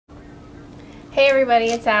Hey everybody,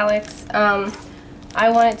 it's Alex. I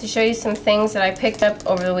wanted to show you some things that I picked up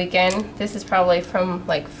over the weekend. This is probably from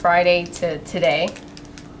like Friday to today,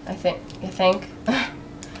 I think.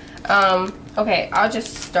 Okay, I'll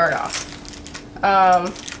just start off.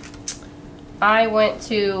 I went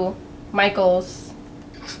to Michael's,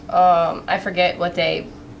 I forget what day,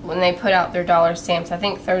 when they put out their dollar stamps, I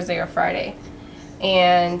think Thursday or Friday.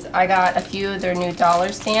 And I got a few of their new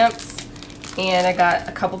dollar stamps. And I got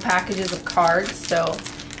a couple packages of cards. So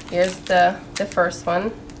here's the first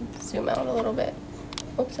one. Zoom out a little bit.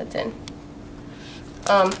 Oops, that's in.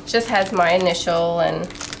 Just has my initial, and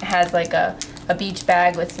it has like a beach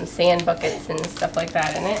bag with some sand buckets and stuff like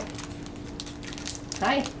that in it.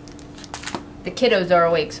 Hi. The kiddos are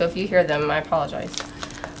awake, so if you hear them, I apologize.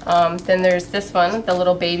 Then there's this one, the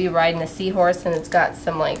little baby riding a seahorse, and it's got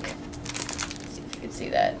some like, let's see if you can see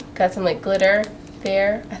that, got some like glitter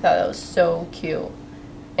there. I thought that was so cute.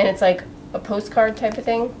 And it's like a postcard type of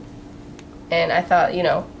thing. And I thought, you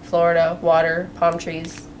know, Florida, water, palm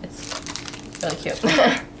trees, it's really cute.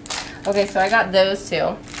 Okay, so I got those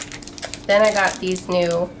two. Then I got these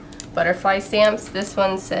new butterfly stamps. This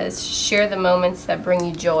one says, share the moments that bring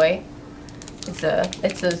you joy.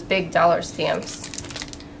 It's those big dollar stamps.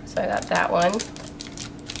 So I got that one.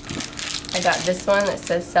 I got this one that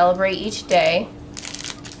says, celebrate each day.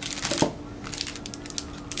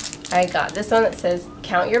 I got this one that says,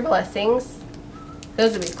 count your blessings.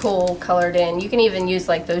 Those would be cool colored in. You can even use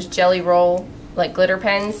like those jelly roll, like glitter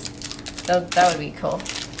pens. So that would be cool.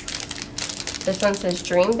 This one says,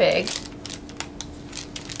 dream big.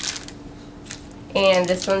 And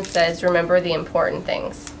this one says, remember the important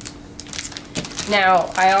things. Now,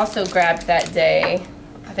 I also grabbed that day,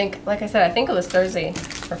 I think, like I said, I think it was Thursday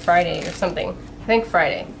or Friday or something. I think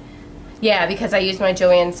Friday. Yeah, because I used my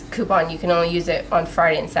Joann's coupon. You can only use it on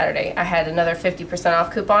Friday and Saturday. I had another 50%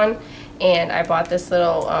 off coupon, and I bought this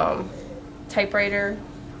little typewriter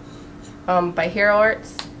by Hero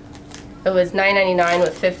Arts. It was $9.99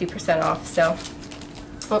 with 50% off. So,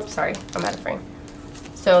 oops, sorry, I'm out of frame.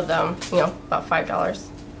 So, you know, about $5.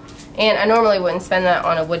 And I normally wouldn't spend that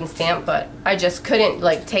on a wooden stamp, but I just couldn't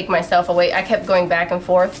like take myself away. I kept going back and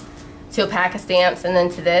forth to a pack of stamps and then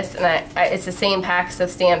to this, and it's the same packs of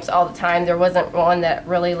stamps all the time. There wasn't one that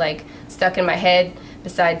really like stuck in my head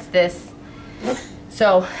besides this.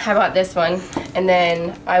 So I bought this one, and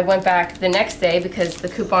then I went back the next day because the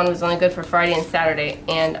coupon was only good for Friday and Saturday,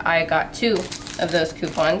 and I got 2 of those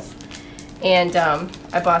coupons. And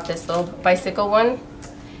I bought this little bicycle one,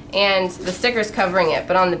 and the sticker's covering it,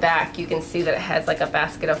 but on the back you can see that it has like a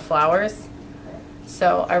basket of flowers.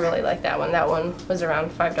 So I really like that one. That one was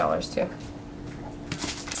around $5 too.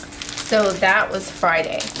 So that was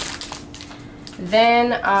Friday.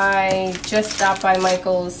 Then I just stopped by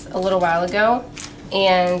Michael's a little while ago,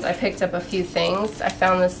 and I picked up a few things. I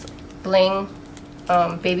found this bling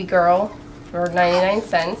baby girl for 99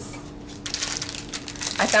 cents.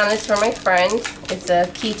 I found this for my friend. It's a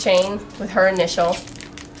keychain with her initial.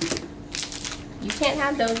 You can't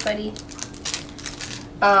have those, buddy.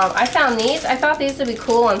 I found these. I thought these would be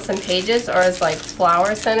cool on some pages or as like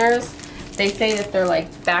flower centers. They say that they're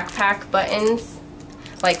like backpack buttons.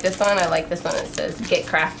 Like this one. I like this one. It says get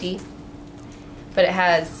crafty. But it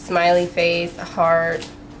has smiley face, a heart,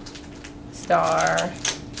 star.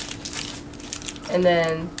 And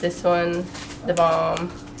then this one, the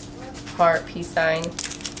bomb, heart, peace sign.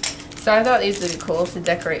 So I thought these would be cool to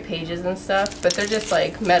decorate pages and stuff. But they're just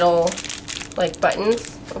like metal like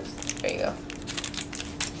buttons. Oops, there you go.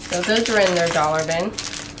 So those are in their dollar bin.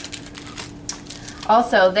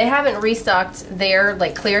 Also, they haven't restocked their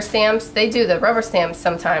like clear stamps. They do the rubber stamps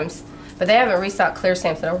sometimes, but they haven't restocked clear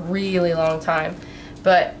stamps in a really long time.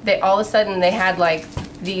 But they all of a sudden they had like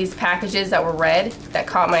these packages that were red that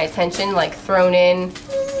caught my attention, like thrown in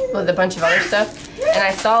with a bunch of other stuff. And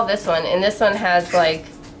I saw this one, and this one has like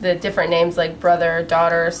the different names like brother,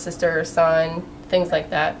 daughter, sister, son, things like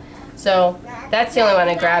that. So that's the only one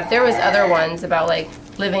I grabbed. There was other ones about like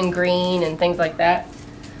living green and things like that,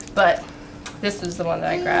 but this was the one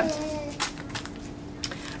that I grabbed.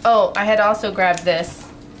 Oh, I had also grabbed this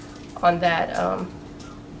on that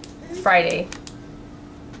Friday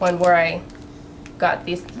one where I got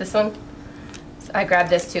this one. So I grabbed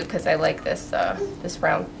this too because I like this this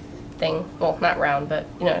round thing. Well, not round, but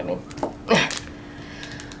you know what I mean.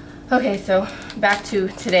 Okay, so back to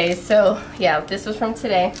today. So yeah, this was from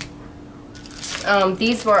today.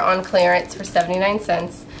 These were on clearance for 79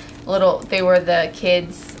 cents. They were the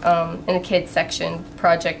kids, in the kids section,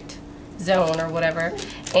 project zone or whatever.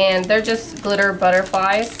 And they're just glitter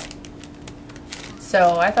butterflies.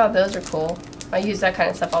 So I thought those are cool. I use that kind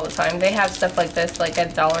of stuff all the time. They have stuff like this like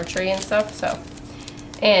at Dollar Tree and stuff, so.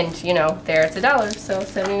 And, you know, there it's $1, so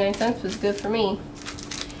 79 cents was good for me.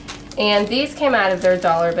 And these came out of their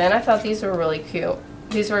dollar bin. I thought these were really cute.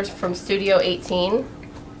 These were from Studio 18.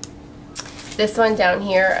 This one down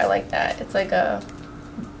here, I like that. It's like a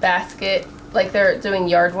basket, like they're doing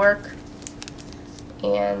yard work.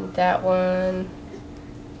 And that one,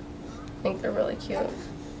 I think they're really cute.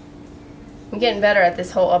 I'm getting better at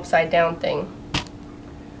this whole upside down thing.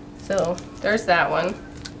 So there's that one.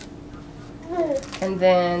 And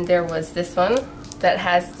then there was this one that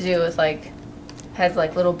has to do with like, has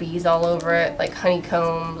like little bees all over it, like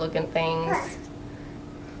honeycomb looking things.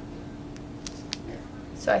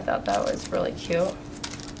 So I thought that was really cute.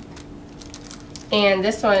 And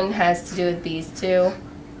this one has to do with bees too.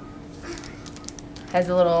 Has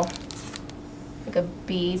a little, like a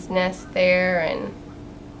bee's nest there, and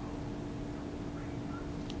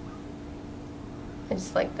I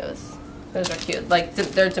just like those. Those are cute. Like,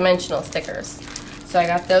 they're dimensional stickers. So I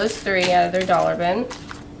got those 3 out of their dollar bin.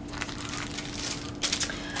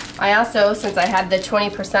 I also, since I had the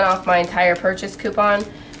 20% off my entire purchase coupon,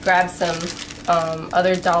 grabbed some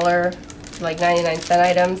other dollar, like 99-cent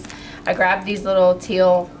items. I grabbed these little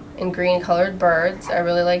teal and green colored birds. I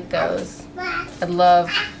really like those. I love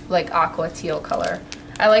like aqua teal color.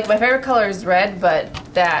 I like, my favorite color is red, but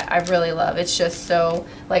that I really love. It's just so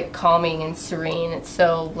like calming and serene. It's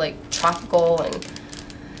so like tropical and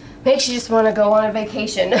makes you just want to go on a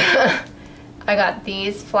vacation. I got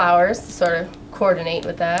these flowers to sort of coordinate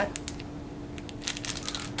with that.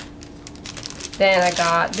 Then I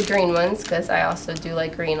got the green ones because I also do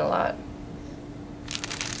like green a lot.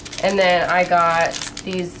 And then I got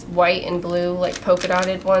these white and blue like polka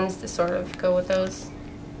dotted ones to sort of go with those.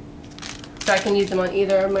 So I can use them on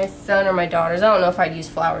either my son or my daughters. I don't know if I'd use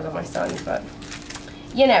flowers on my sons, but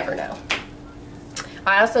you never know.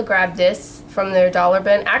 I also grabbed this from their dollar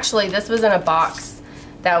bin. Actually, this was in a box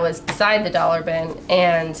that was beside the dollar bin,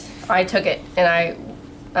 and I took it and I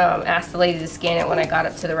asked the lady to scan it when I got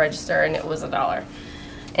up to the register, and it was $1.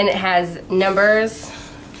 And it has numbers.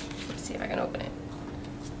 Let's see if I can open it.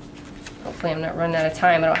 Hopefully I'm not running out of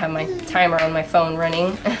time. I don't have my timer on my phone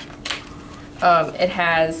running. It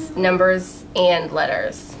has numbers and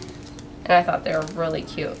letters, and I thought they were really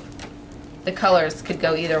cute. The colors could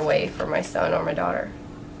go either way for my son or my daughter.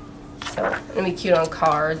 So it'll be cute on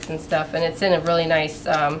cards and stuff, and it's in a really nice,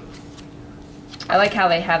 I like how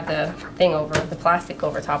they have the thing over, the plastic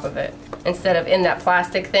over top of it, instead of in that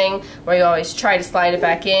plastic thing where you always try to slide it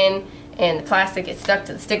back in, and the plastic gets stuck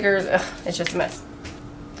to the stickers. Ugh, it's just a mess.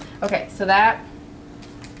 Okay, so that.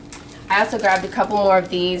 I also grabbed a couple more of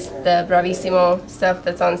these, the Bravissimo stuff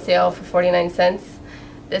that's on sale for 49 cents.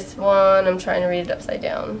 This one, I'm trying to read it upside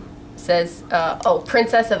down. It says, oh,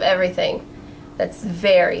 Princess of Everything. That's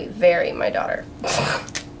very, very my daughter.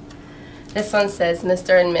 This one says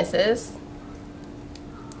Mr. and Mrs.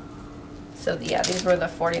 So yeah, these were the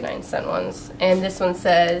 49-cent ones. And this one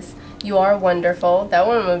says, You Are Wonderful. That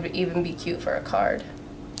one would even be cute for a card.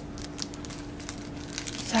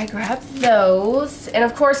 So I grabbed those, and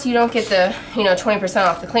of course you don't get the, 20%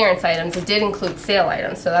 off the clearance items. It did include sale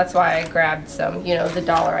items, so that's why I grabbed some, the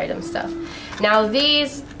dollar item stuff. Now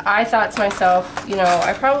these, I thought to myself,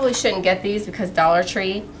 I probably shouldn't get these because Dollar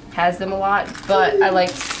Tree has them a lot, but I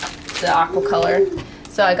liked the aqua color.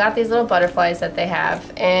 So I got these little butterflies that they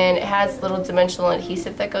have, and it has little dimensional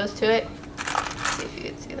adhesive that goes to it. Let's see if you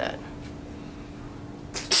can see that.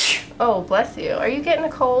 Oh, bless you. Are you getting a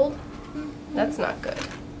cold? That's not good.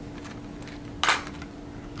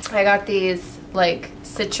 I got these like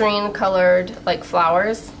citrine colored like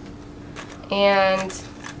flowers, and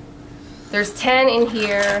there's 10 in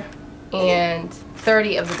here and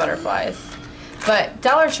 30 of the butterflies, but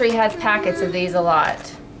Dollar Tree has packets of these a lot,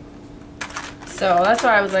 so that's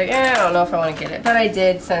why I was like, I don't know if I want to get it, but I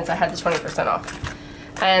did since I had the 20% off.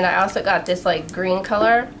 And I also got this like green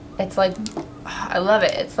color. It's like, I love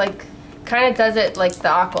it. It's like kind of does it like the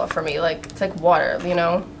aqua for me, like it's like water,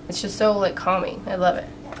 it's just so like calming. I love it.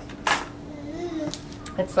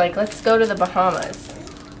 It's like, let's go to the Bahamas.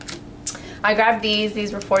 I grabbed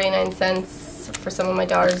these were 49 cents for some of my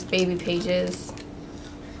daughter's baby pages.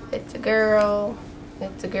 It's a girl,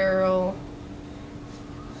 it's a girl.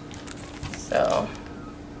 So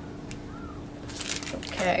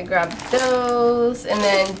okay, I grabbed those, and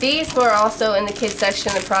then these were also in the kids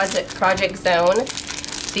section, the Project Zone.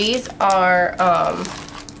 These are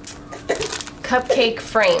cupcake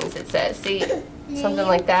frames, it says. See, something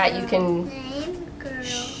like that. You can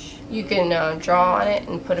draw on it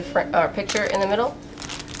and put a picture in the middle.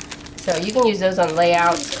 So you can use those on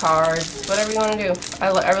layouts, cards, whatever you want to do.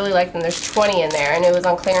 I really like them. There's 20 in there, and it was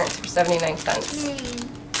on clearance for 79 cents.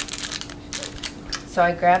 So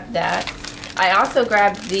I grabbed that. I also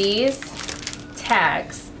grabbed these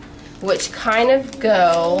tags, which kind of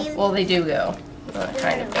go, well, they do go. Not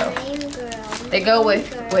kind of go. They go with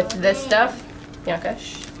this stuff. Bianca,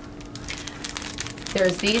 shh.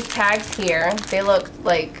 There's these tags here. They look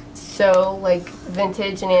like so like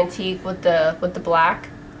vintage and antique with the black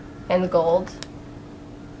and the gold.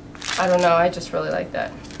 I don't know, I just really like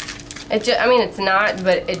that. I mean, it's not,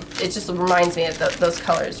 but it just reminds me of those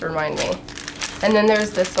colors remind me. And then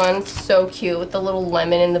there's this one, so cute, with the little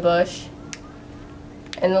lemon in the bush.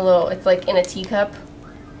 And the little, it's like in a teacup.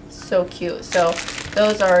 So cute. So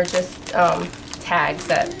those are just tags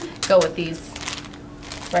that go with these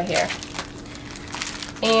right here.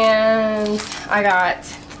 And I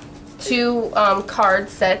got 2 card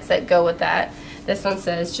sets that go with that. This one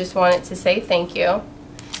says, just wanted to say thank you.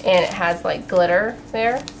 And it has like glitter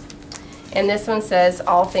there. And this one says,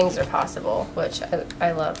 all things are possible, which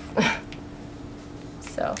I love.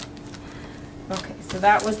 So, okay, so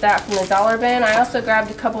that was that from the dollar bin. I also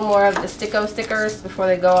grabbed a couple more of the Sticko stickers before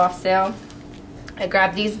they go off sale. I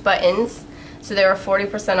grabbed these buttons, so they were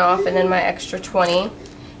 40% off, and then my extra 20.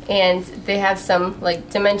 And they have some like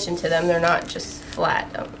dimension to them. They're not just flat.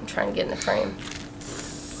 I'm trying to get in the frame.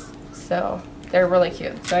 So they're really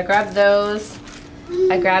cute. So I grabbed those.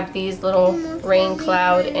 I grabbed these little rain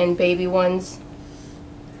cloud and baby ones.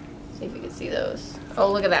 See if you can see those.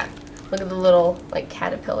 Oh, look at that. Look at the little like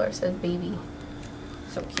caterpillar. It says baby.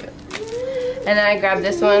 So cute. And then I grabbed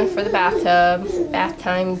this one for the bathtub, bath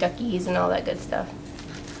time duckies and all that good stuff.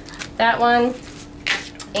 That one.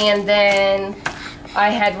 And then I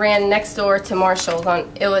had ran next door to Marshall's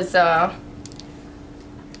on, it was,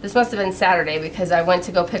 this must have been Saturday because I went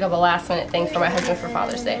to go pick up a last minute thing for my husband for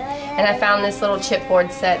Father's Day. And I found this little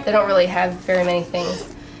chipboard set. They don't really have very many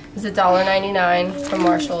things. It's $1.99 from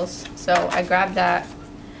Marshall's. So I grabbed that.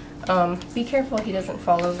 Be careful he doesn't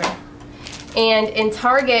fall over. And in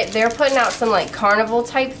Target, they're putting out some like carnival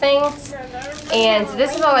type things. And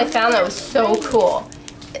this is all I found that was so cool.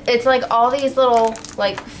 It's like all these little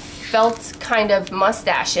like felt kind of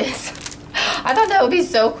mustaches. I thought that would be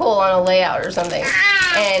so cool on a layout or something.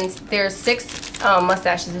 And there's 6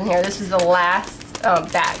 mustaches in here. This was the last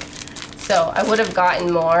bag. So I would have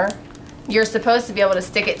gotten more. You're supposed to be able to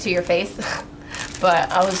stick it to your face.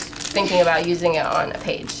 But I was thinking about using it on a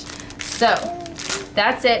page. So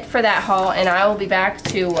that's it for that haul. And I will be back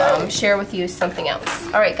to share with you something else.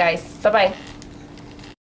 Alright guys, bye-bye.